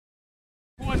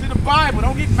the Bible.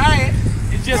 Don't get mad.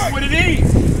 It's just what it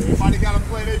is. Everybody got to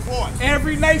play their part.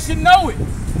 Every nation know it.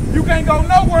 You can't go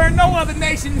nowhere in no other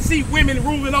nation and see women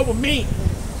ruling over men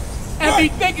and be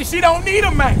thinking she don't need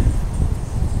a man.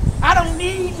 I don't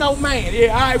need no man.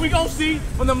 Yeah, all right, we gonna see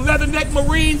when them leatherneck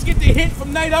Marines get the hit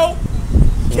from NATO,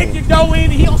 kick your door in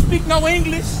and he don't speak no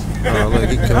English. Look,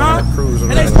 he cruising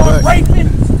and they start raping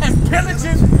and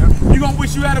pillaging. You gonna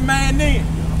wish you had a man then.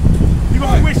 You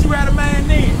gonna wish you had a man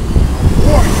then.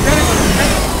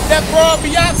 That broad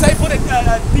Beyonce put a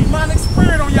demonic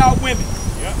spirit on y'all women.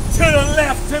 Yep. To the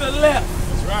left, to the left.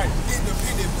 That's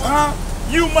right.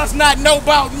 You must not know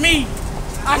about me.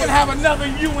 I can have another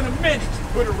you in a minute.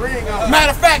 Put a ring on.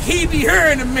 Matter of fact, he be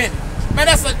here in a minute. Man,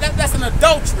 that's an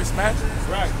adulteress, man. That's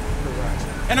right.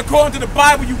 And according to the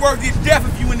Bible, you worthy of death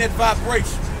if you in that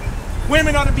vibration.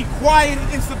 Women ought to be quiet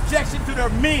and in subjection to their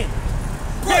men.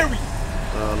 Period.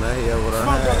 Oh, now he over there.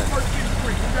 Come on, brother. First Peter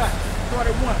 3. You got it. Start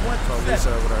at 1. This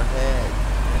over there.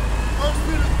 First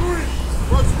Peter 3,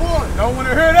 verse 1. Don't want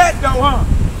to hear that though, huh?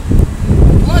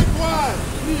 Likewise,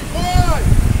 ye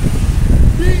wives,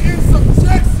 be in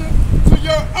subjection to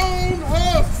your own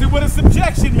husband. See what a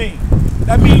subjection means?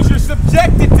 That means you're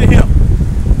subjected to him.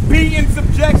 Be in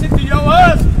subjection to your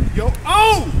husband. Your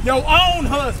own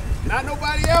husband. Not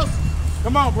nobody else.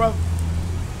 Come on, brother.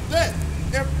 That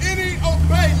if any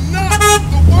obey not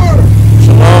the word,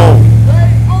 Shalom. they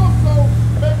also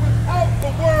may without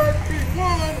the word be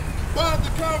won by the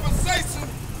conversation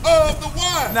of the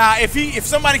wise. Now, if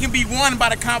somebody can be won by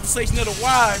the conversation of the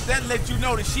wise, that lets you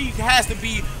know that she has to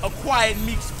be a quiet,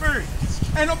 meek spirit.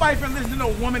 Ain't nobody finna listen to no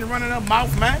woman running her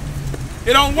mouth, man.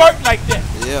 It don't work like that.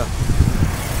 Yeah.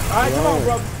 All right, come on,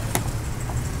 brother.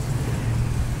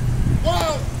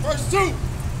 While, verse 2,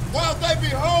 while they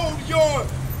behold your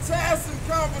tasks and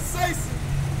conversation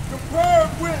compared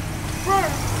with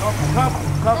first,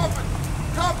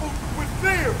 coupled with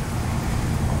fear,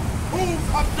 whose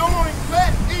adoring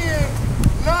let in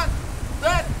not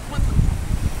that with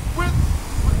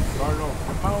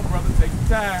Come on, brother, take your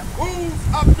time. whose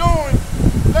adoring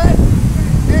let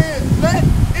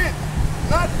it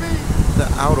not be The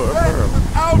outer let pearl.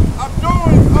 without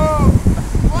adoring of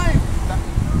flame,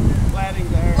 Plaiting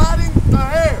the hair. plaiting the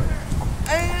hair,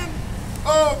 and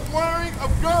of wearing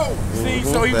of gold. See,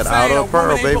 so he was That saying outer a woman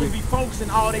pearl, ain't supposed to baby. be focusing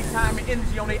all their time and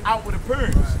energy on their outward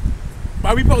appearance.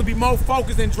 But we supposed to be more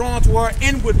focused and drawn to her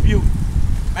inward beauty.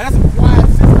 Man, that's a quiet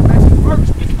system. That's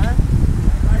virtuous, man.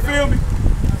 You feel me?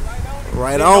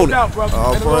 Right Yeah, on no doubt, it. brother.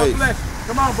 All May the Lord praise. bless you.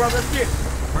 Come on, brother, let's get it.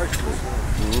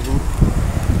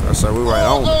 That's how we right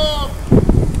on it.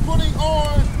 Putting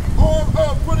on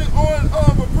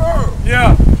a pearl.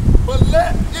 Yeah. But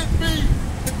let it be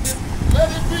the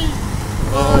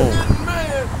hidden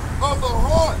man of the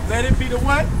heart. Let it be the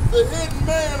what? The hidden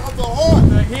man of the heart.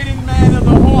 The hidden man of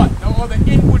the heart, or the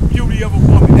inward beauty of a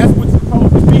woman. That's what's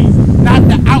supposed to be, not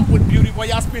the outward beauty where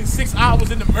y'all spend 6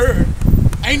 hours in the mirror.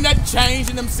 Ain't nothing changed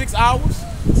in them 6 hours.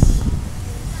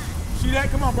 See that?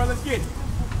 Come on, brother, let's get it.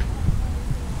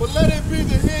 But let it be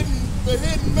the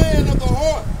hidden man of the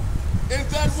heart, and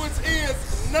that which is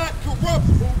not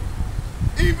corruptible,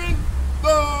 even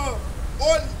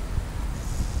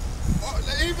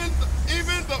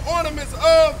the ornaments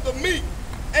of the meek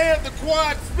and the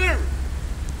quiet spirit,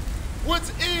 which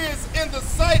is in the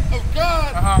sight of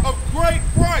God of great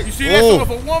price. You see that? So if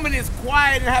a woman is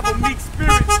quiet and have a meek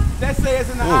spirit, that says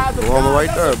in the eyes of The woman God. right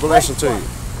that's there. a Blessing great to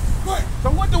you. Right. So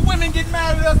what do women get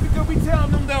mad at us because we tell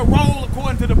them their role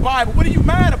according to the Bible? What are you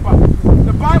mad about?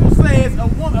 The Bible says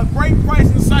a great price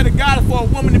in the sight of God is for a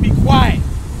woman to be quiet,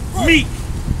 meek,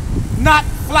 not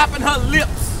flapping her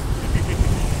lips.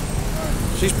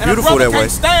 She's And beautiful a brother that way.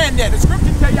 can't stand that. The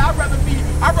scripture tell you I'd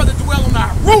rather dwell on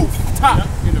our rooftop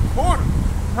In the corner.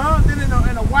 than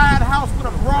in a wide house with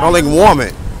a broad. Only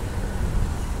woman.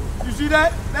 You see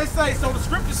that? They say, so the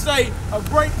scriptures say a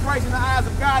great price in the eyes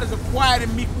of God is a quiet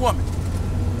and meek woman.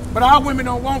 But our women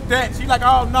don't want that. She like,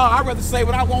 oh no, I'd rather say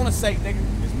what I want to say, nigga.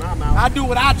 It's my mouth. I do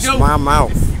what I do. It's my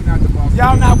mouth. You not the boss.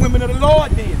 Y'all not women of the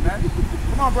Lord then, man.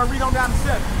 Come on, bro, read on down to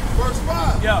 7. Verse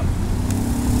 5. Yeah.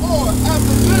 For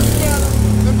after this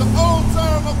manner, in the old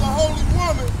time of the holy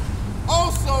woman,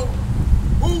 also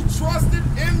who trusted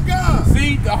in God.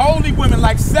 See, the holy women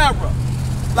like Sarah,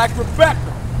 like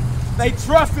Rebecca, they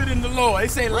trusted in the Lord. They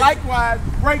say likewise,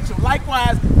 Rachel,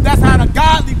 likewise, that's how the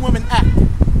godly women acted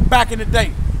back in the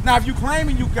day. Now, if you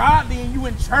claiming you godly and you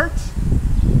in church,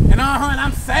 and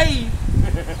I'm saved,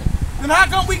 then how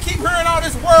come we keep hearing all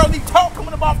this worldly talk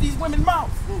coming about these women's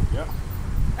mouths? Yep.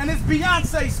 And it's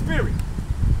Beyonce spirit.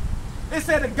 It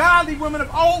said the godly women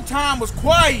of old time was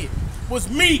quiet, was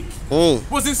meek,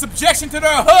 was in subjection to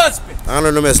their husband.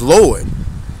 Honor them as Lord.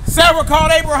 Sarah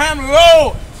called Abraham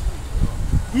Lord.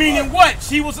 Meaning what?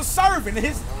 She was a servant,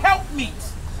 his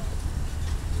helpmeets.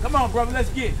 Come on, brother, let's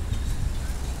get it.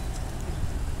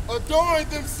 Adoring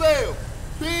themselves,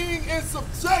 being in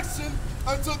subjection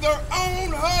unto their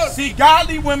own husbands. See,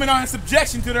 godly women are in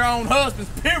subjection to their own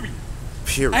husbands, period.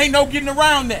 Period. Ain't no getting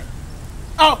around that.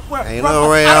 Oh, well, Ain't brother, no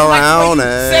way I don't like around the way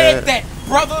you that. said that,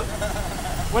 brother.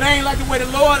 Well, they ain't like the way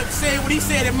the Lord said what he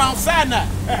said at Mount Sinai.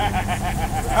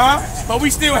 Huh? But we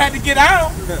still had to get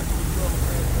out.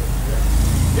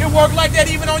 It worked like that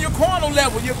even on your carnal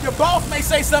level. Your boss may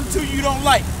say something to you don't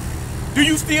like. Do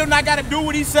you still not got to do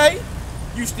what he say?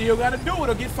 You still got to do it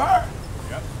or get fired.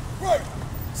 Yep. Right.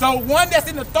 So one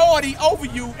that's in authority over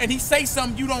you and he say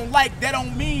something you don't like, that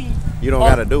don't mean You don't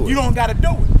gotta do it. You don't gotta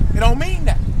do it. It don't mean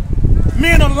that.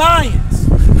 Men are lions.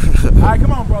 All right,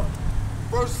 come on, brother.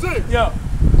 Verse 6. Yeah.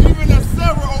 Even as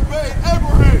Sarah obeyed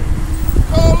Abraham,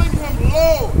 calling him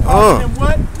Lord. Calling him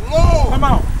what? Lord. Come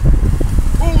on.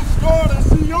 Whose daughter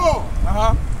she are.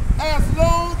 Uh-huh. As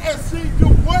long as she do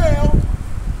well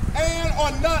and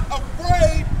are not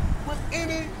afraid with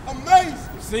any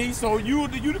amazement. See, so you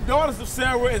the daughters of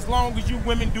Sarah as long as you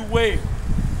women do well.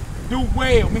 Do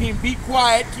well, meaning be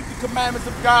quiet, keep the commandments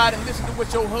of God, and listen to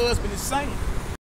what your husband is saying.